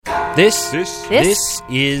This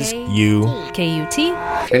is you. KUT.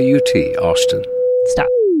 KUT, Austin. Stop.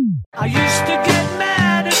 I used to get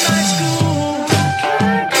mad at my school.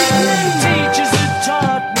 Teachers that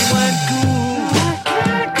taught me weren't cool.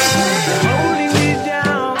 Holding me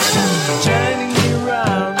down, turning me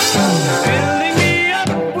around, filling me up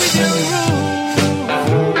with your rules.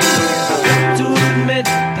 To admit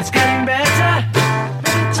it's getting better,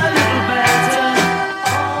 a little better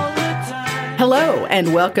all the time. Hello,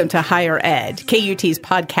 and welcome to Higher Ed, KUT's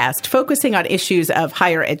podcast focusing on issues of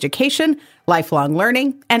higher education, lifelong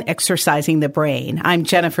learning, and exercising the brain. I'm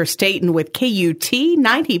Jennifer Stayton with KUT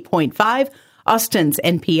 90.5, Austin's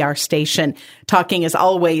NPR station, talking as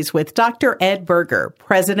always with Dr. Ed Berger,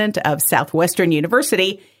 president of Southwestern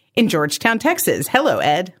University in Georgetown, Texas. Hello,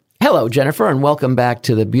 Ed. Hello, Jennifer, and welcome back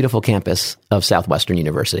to the beautiful campus of Southwestern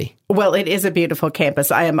University. Well, it is a beautiful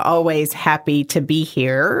campus. I am always happy to be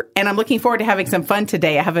here, and I'm looking forward to having some fun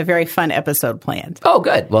today. I have a very fun episode planned. Oh,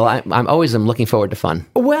 good. Well, I'm always looking forward to fun.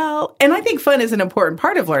 Well, and I think fun is an important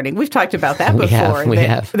part of learning. We've talked about that We before.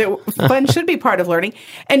 have. That fun should be part of learning.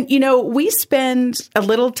 And, you know, we spend a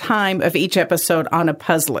little time of each episode on a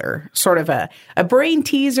puzzler, sort of a brain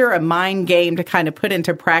teaser, a mind game to kind of put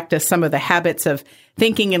into practice some of the habits of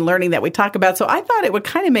thinking and learning that we talk about. So I thought it would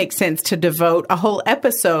kind of make sense to devote a whole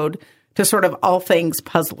episode to sort of all things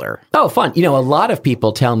puzzler. Oh, fun. You know, a lot of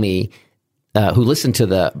people tell me who listen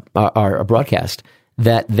to our broadcast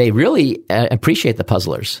that they really appreciate the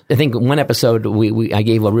puzzlers. I think one episode I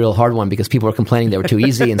gave a real hard one because people were complaining they were too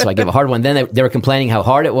easy, and so I gave a hard one. Then they were complaining how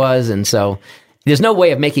hard it was, and so there's no way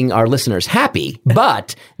of making our listeners happy,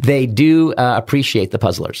 but they do appreciate the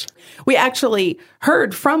puzzlers. We actually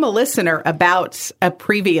heard from a listener about a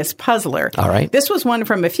previous puzzler. All right. This was one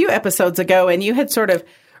from a few episodes ago, and you had sort of,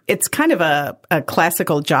 it's kind of a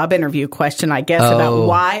classical job interview question, I guess, about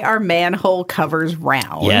why are manhole covers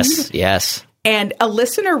round? Yes. And a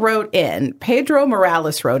listener wrote in, Pedro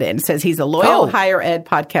Morales wrote in, says he's a loyal Higher Ed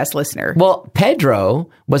podcast listener. Well,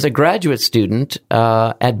 Pedro was a graduate student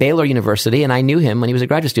at Baylor University, and I knew him when he was a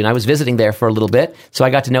graduate student. I was visiting there for a little bit, so I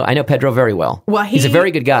know Pedro very well. Well, he's a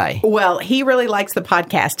very good guy. Well, he really likes the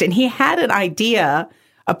podcast, and he had an idea,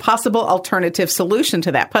 a possible alternative solution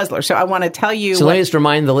to that puzzler. So I want to tell you. So let me just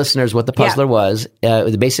remind the listeners what the puzzler was.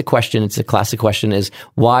 The basic question, it's a classic question, is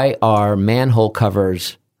why are manhole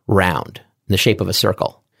covers round? The shape of a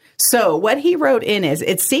circle. So what he wrote in is,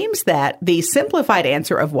 it seems that the simplified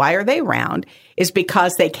answer of why are they round is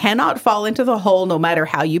because they cannot fall into the hole no matter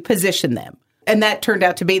how you position them. And that turned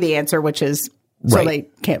out to be the answer, which is so they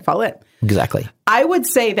can't fall in. Exactly. I would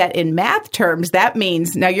say that in math terms, that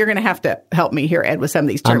means, now you're going to have to help me here, Ed, with some of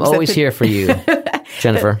these terms. I'm always here for you,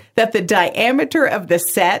 Jennifer. That the diameter of the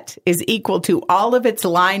set is equal to all of its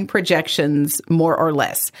line projections, more or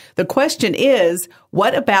less. The question is,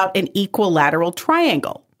 what about an equilateral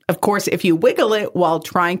triangle? Of course, if you wiggle it while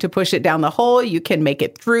trying to push it down the hole, you can make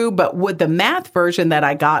it through. But would the math version that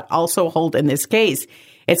I got also hold in this case?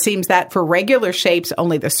 It seems that for regular shapes,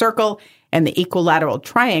 only the circle and the equilateral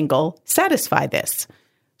triangle satisfy this.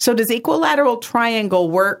 So does equilateral triangle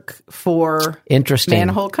work for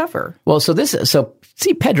manhole cover? Well,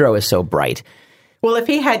 see, Pedro is so bright. Well, if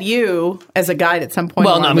he had you as a guide at some point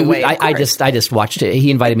I just watched it.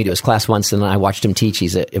 He invited me to his class once, and I watched him teach.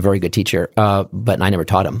 He's a very good teacher, but I never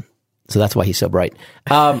taught him. So that's why he's so bright.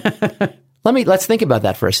 Let's think about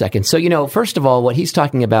that for a second. So, you know, first of all, what he's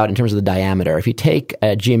talking about in terms of the diameter, if you take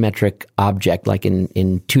a geometric object like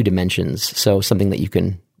in two dimensions, so something that you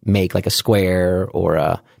can make like a square or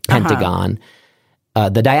a pentagon,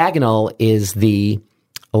 the diagonal is the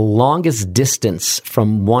longest distance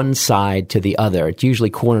from one side to the other. It's usually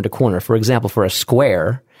corner to corner. For example, for a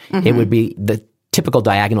square, it would be the typical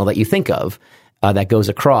diagonal that you think of. That goes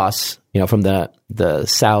across, you know, from the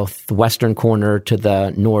southwestern corner to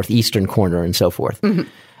the northeastern corner and so forth.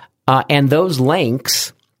 And those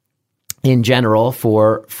lengths, in general,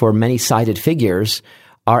 for many-sided figures,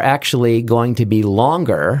 are actually going to be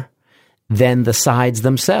longer than the sides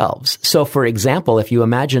themselves. So, for example, if you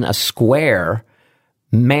imagine a square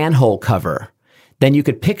manhole cover, then you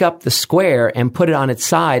could pick up the square and put it on its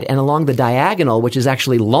side, and along the diagonal, which is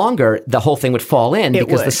actually longer, the whole thing would fall in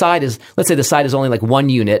because the side is, let's say the side is only like 1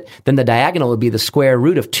 unit, then the diagonal would be the square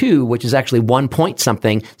root of 2, which is actually 1 point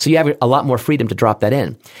something. So you have a lot more freedom to drop that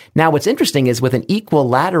in. Now, what's interesting is with an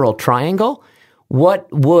equilateral triangle, what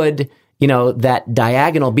would that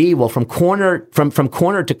diagonal be? Well, from corner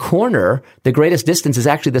to corner, the greatest distance is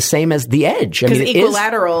actually the same as the edge. Because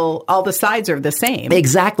equilateral, all the sides are the same.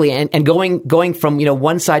 Exactly. And going from,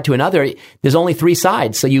 one side to another, there's only 3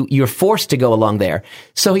 sides. So you're forced to go along there.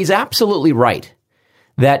 So he's absolutely right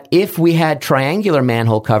that if we had triangular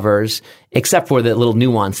manhole covers, except for the little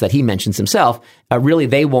nuance that he mentions himself, really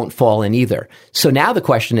they won't fall in either. So now the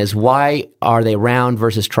question is, why are they round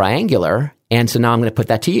versus triangular? And so now I'm going to put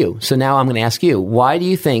that to you. So now I'm going to ask you, why do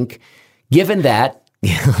you think, given that,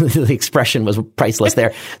 the expression was priceless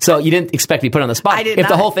there. So you didn't expect to be put on the spot. I did If not.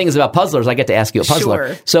 the whole thing is about puzzlers, I get to ask you a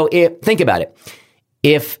puzzler. Sure. So think about it.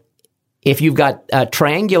 If you've got a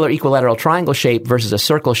triangular equilateral triangle shape versus a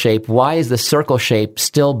circle shape, why is the circle shape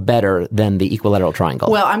still better than the equilateral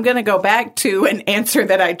triangle? Well, I'm going to go back to an answer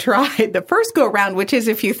that I tried the first go around, which is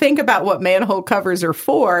if you think about what manhole covers are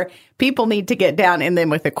for, people need to get down in them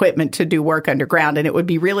with equipment to do work underground. And it would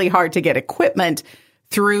be really hard to get equipment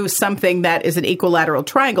through something that is an equilateral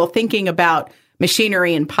triangle, thinking about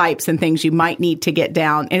machinery and pipes and things you might need to get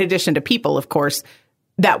down, in addition to people, of course,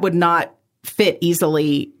 that would not fit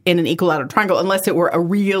easily in an equilateral triangle unless it were a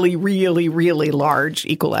really, really, really large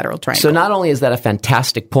equilateral triangle. So not only is that a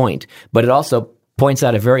fantastic point, but it also points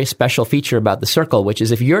out a very special feature about the circle, which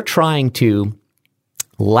is if you're trying to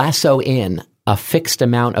lasso in a fixed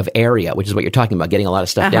amount of area, which is what you're talking about, getting a lot of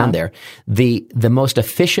stuff down there, the most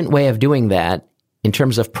efficient way of doing that in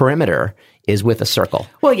terms of perimeter is with a circle.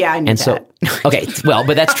 Well, yeah, I knew and that. So, okay, well,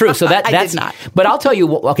 but that's true. So I that's did not. But I'll tell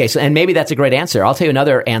you, okay, so and maybe that's a great answer. I'll tell you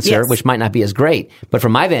another answer, Yes. which might not be as great. But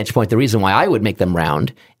from my vantage point, the reason why I would make them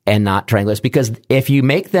round and not triangular is because if you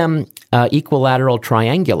make them equilateral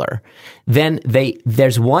triangular, then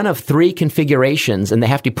there's one of three configurations, and they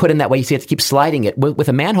have to be put in that way. You see, you have to keep sliding it. With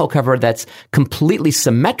a manhole cover that's completely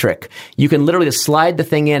symmetric, you can literally just slide the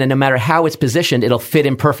thing in, and no matter how it's positioned, it'll fit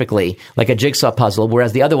in perfectly, like a jigsaw puzzle,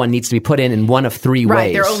 whereas the other one needs to be put in one of three ways.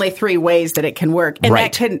 Right, there are only three ways that it can work. And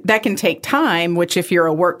Right. that can take time, which if you're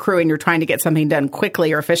a work crew and you're trying to get something done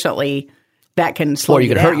quickly or efficiently, that can slow Or you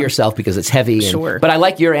could down. hurt yourself because it's heavy. Sure. But I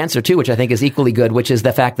like your answer too, which I think is equally good, which is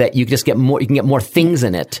the fact that you just get more. You can get more things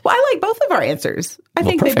in it. Well, I like both of our answers. I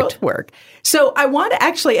think they perfect. both work. So I want to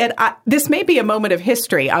actually, Ed, this may be a moment of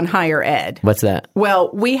history on higher ed. What's that? Well,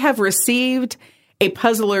 we have received a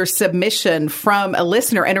puzzler submission from a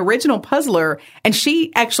listener, an original puzzler, and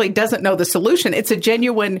she actually doesn't know the solution. It's a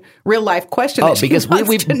genuine, real-life question. Oh, that she because wants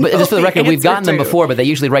we've to know just for the record, we've answer gotten them to. before, but they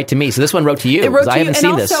usually write to me. So this one wrote to you It wrote because to I you, haven't and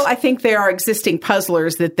seen also this. I think there are existing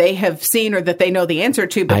puzzlers that they have seen or that they know the answer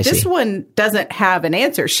to, but I this see. one doesn't have an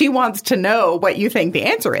answer. She wants to know what you think the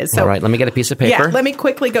answer is. So, All right, let me get a piece of paper. yeah, let me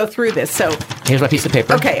quickly go through this. So, Here's my piece of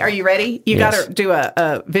paper. okay, are you ready? You Yes. got to do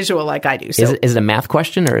a visual like I do. So, Is it a math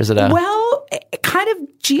question or is it a? well, kind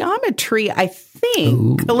of geometry, I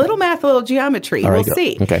think. A little math, a little geometry. All right, We'll go.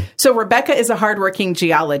 see. Okay. So Rebecca is a hardworking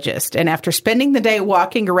geologist, and after spending the day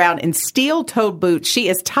walking around in steel-toed boots, she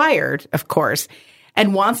is tired, of course,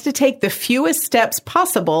 and wants to take the fewest steps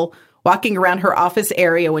possible walking around her office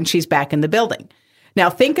area when she's back in the building. Now,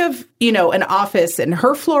 think of, an office, and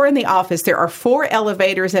her floor in the office, there are 4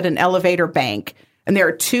 elevators at an elevator bank, and there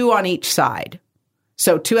are 2 on each side.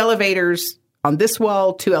 So 2 elevators on this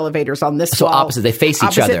wall, 2 elevators on this So wall. opposite, they face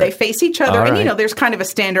each other. They face each other. All And, right. there's kind of a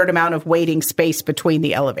standard amount of waiting space between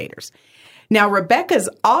the elevators. Now, Rebecca's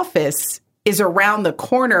office is around the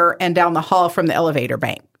corner and down the hall from the elevator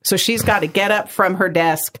bank. So she's got to get up from her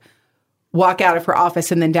desk, walk out of her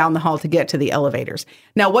office, and then down the hall to get to the elevators.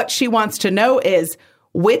 Now, what she wants to know is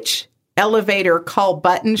which elevator call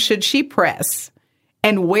button should she press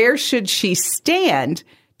and where should she stand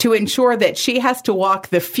to ensure that she has to walk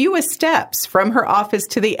the fewest steps from her office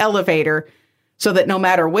to the elevator so that no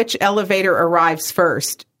matter which elevator arrives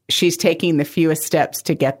first, she's taking the fewest steps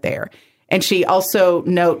to get there. And she also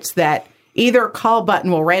notes that either call button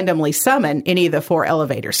will randomly summon any of the 4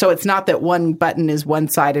 elevators. So it's not that one button is one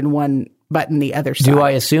side and one button the other side. Do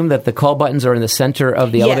I assume that the call buttons are in the center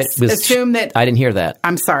of the Yes, elevator? assume that- I didn't hear that.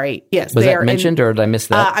 I'm sorry. Yes. Was they that are mentioned or did I miss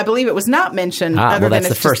that? I believe it was not mentioned. Well, than that's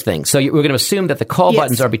the it's first just- thing. So we're going to assume that the call Yes.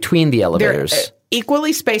 buttons are between the They're elevators.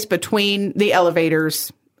 equally spaced between the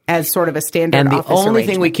elevators as sort of a standard And the office only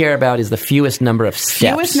thing we arrangement. care about is the fewest number of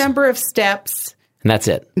steps. Fewest number of steps, And that's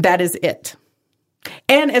it. that is it.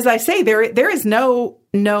 And as I say, there is no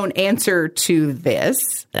known answer to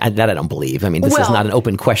this. That I don't believe. I mean, this is Well, not an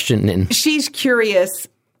open question. And She's curious.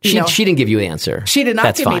 she didn't give you the answer. She did not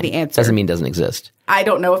That's give me fine. the answer. Doesn't mean it doesn't exist. I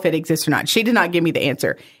don't know if it exists or not. She did not give me the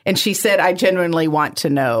answer. And she said, I genuinely want to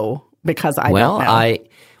know because I don't know.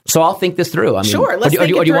 So I'll think this through. I mean, Sure, let's think it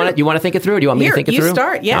do you through. want to? You want to think it through, or do you want me Here, to think it you through?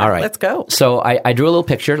 start. Yeah, All right. let's go. So I drew a little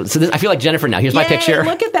picture. So I feel like Jennifer now. Here's my Yay, picture.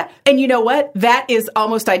 Look at that. And you know what? That is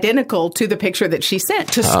almost identical to the picture that she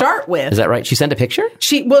sent to start with. Is that right? She sent a picture?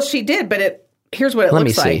 She did, but here's what it Let me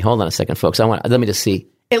looks see. like. Hold on a second, folks. Let me just see.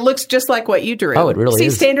 It looks just like what you drew. Oh, it really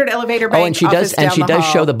is. See, standard elevator bank. Oh, and she does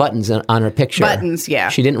show the buttons on her picture. Buttons, yeah.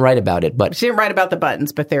 She didn't write about it, but She didn't write about the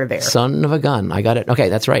buttons, but they're there. son of a gun, I got it. Okay,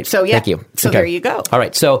 that's right. So, yeah. Thank you. So Okay. there you go. All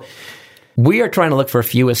right, so we are trying to look for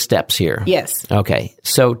fewest steps here. Yes. Okay,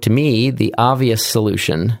 so to me, the obvious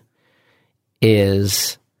solution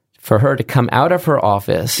is for her to come out of her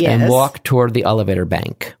office and Yes. walk toward the elevator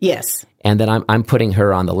bank. Yes. And then I'm putting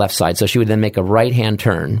her on the left side. So she would then make a right-hand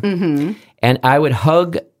turn. Mm-hmm. And I would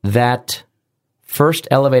hug that first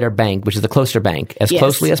elevator bank, which is the closer bank, as Yes.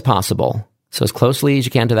 closely as possible. So as closely as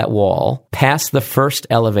you can to that wall, pass the first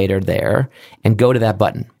elevator there, and go to that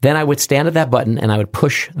button. Then I would stand at that button, and I would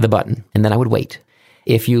push the button, and then I would wait.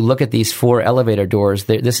 If you look at these 4 elevator doors,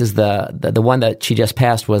 this is the one that she just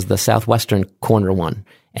passed was the Southwestern corner one.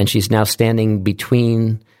 And she's now standing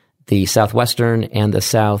between the Southwestern and the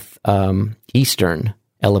Southeastern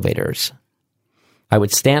elevators. I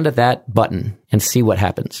would stand at that button and see what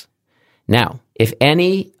happens. Now, if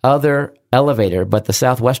any other elevator but the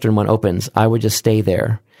Southwestern one opens, I would just stay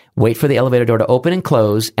there, wait for the elevator door to open and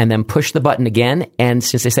close, and then push the button again. And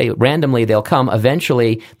since they say randomly they'll come,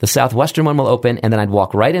 eventually the Southwestern one will open, and then I'd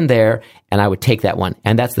walk right in there, and I would take that one.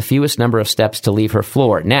 And that's the fewest number of steps to leave her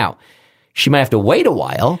floor. Now, she might have to wait a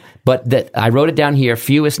while, but I wrote it down here,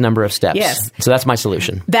 fewest number of steps. Yes. So that's my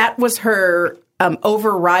solution. That was her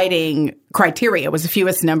overriding criteria, was the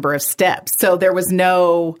fewest number of steps. So there was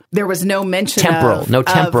no mention Temporal, no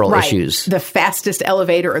temporal right, issues. The fastest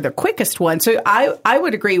elevator or the quickest one. So I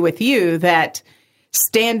would agree with you that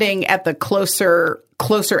standing at the closer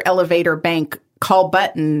elevator bank call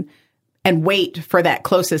button and wait for that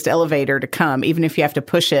closest elevator to come, even if you have to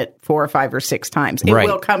push it 4 or 5 or 6 times. It Right.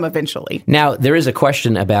 will come eventually. Now, there is a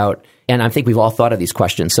question about, and I think we've all thought of these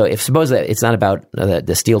questions. So if suppose that it's not about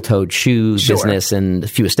the steel-toed shoe Sure. business and the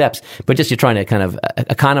fewest steps, but just you're trying to kind of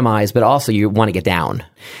economize, but also you want to get down.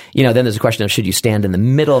 Then there's a question of should you stand in the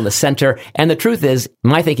middle, in the center? And the truth is,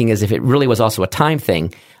 my thinking is if it really was also a time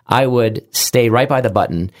thing, I would stay right by the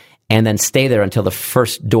button and then stay there until the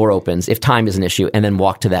first door opens, if time is an issue, and then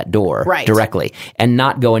walk to that door Right. directly and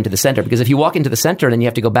not go into the center. Because if you walk into the center and then you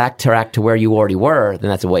have to go back to where you already were, then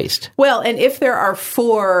that's a waste. Well, and if there are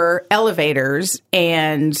 4 elevators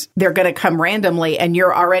and they're going to come randomly and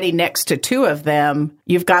you're already next to 2 of them,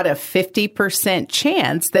 you've got a 50%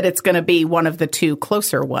 chance that it's going to be one of the 2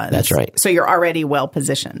 closer ones. That's right. So you're already well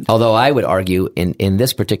positioned. Although I would argue in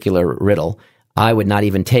this particular riddle, I would not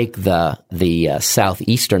even take the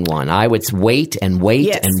southeastern one. I would wait and wait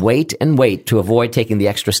Yes. and wait and wait to avoid taking the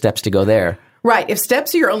extra steps to go there. Right. If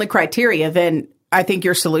steps are your only criteria, then I think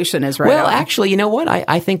your solution is right Well, on. actually, you know what?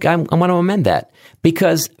 I think I want to amend that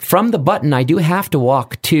because from the button, I do have to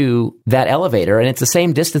walk to that elevator, and it's the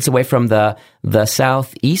same distance away from the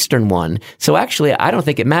southeastern one. So actually, I don't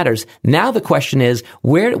think it matters. Now the question is,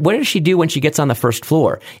 what does she do when she gets on the first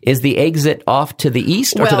floor? Is the exit off to the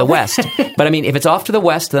east or to the Well- west? But I mean, if it's off to the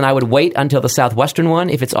west, then I would wait until the southwestern one.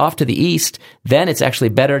 If it's off to the east, then it's actually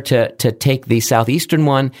better to take the southeastern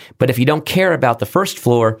one. But if you don't care about the first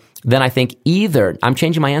floor, then I think I'm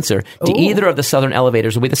changing my answer to either of the southern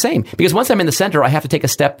elevators will be the same. Because once I'm in the center, I have to take a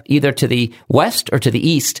step either to the west or to the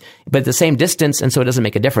east, but at the same distance, and so it doesn't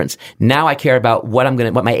make a difference. Now I care about what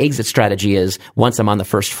my exit strategy is once I'm on the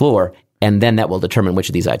first floor, and then that will determine which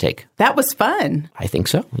of these I take. That was fun. I think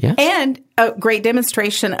so, yeah. And a great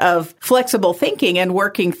demonstration of flexible thinking and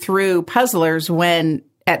working through puzzlers when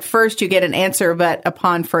at first you get an answer, but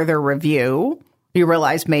upon further review, you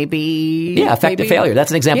realize maybe... Yeah, effective failure.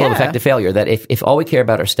 That's an example of Yeah. effective failure, that if all we care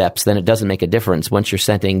about are steps, then it doesn't make a difference once you're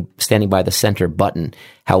standing by the center button.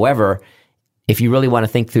 However, if you really want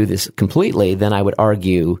to think through this completely, then I would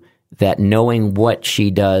argue that knowing what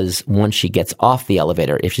she does once she gets off the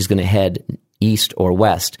elevator, if she's going to head east or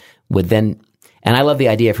west, would then... And I love the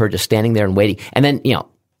idea of her just standing there and waiting. And then,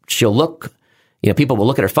 she'll look... people will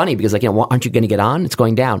look at her funny because aren't you going to get on? It's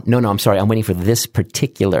going down. No, I'm sorry. I'm waiting for this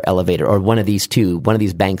particular elevator or one of these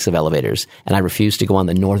banks of elevators. And I refuse to go on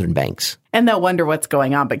the northern banks. And they'll wonder what's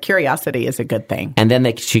going on, but curiosity is a good thing. And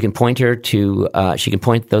then she can point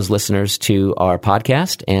those listeners to our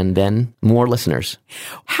podcast and then more listeners.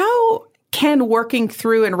 How can working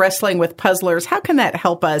through and wrestling with puzzlers, how can that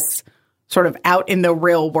help us sort of out in the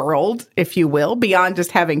real world, if you will, beyond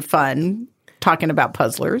just having fun talking about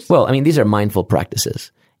puzzlers? Well, I mean, these are mindful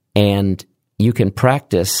practices, and you can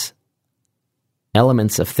practice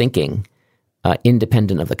elements of thinking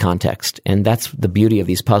independent of the context. And that's the beauty of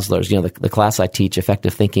these puzzlers. The class I teach,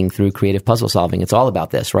 Effective Thinking Through Creative Puzzle Solving, it's all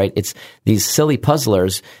about this, right? It's these silly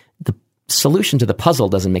puzzlers. solution to the puzzle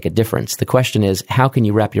doesn't make a difference. The question is, how can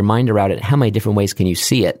you wrap your mind around it? How many different ways can you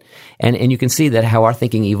see it? And you can see that how our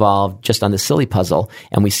thinking evolved just on this silly puzzle,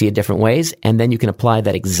 and we see it different ways, and then you can apply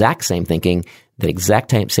that exact same thinking, that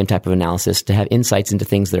exact same type of analysis to have insights into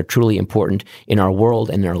things that are truly important in our world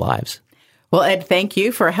and in our lives. Well, Ed, thank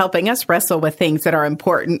you for helping us wrestle with things that are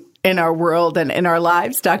important in our world and in our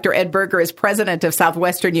lives. Dr. Ed Berger is president of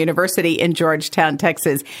Southwestern University in Georgetown,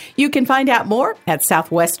 Texas. You can find out more at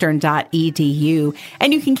southwestern.edu.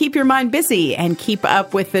 And you can keep your mind busy and keep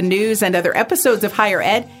up with the news and other episodes of Higher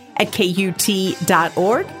Ed at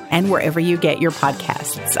KUT.org and wherever you get your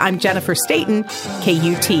podcasts. I'm Jennifer Stayton,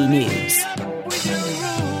 KUT News.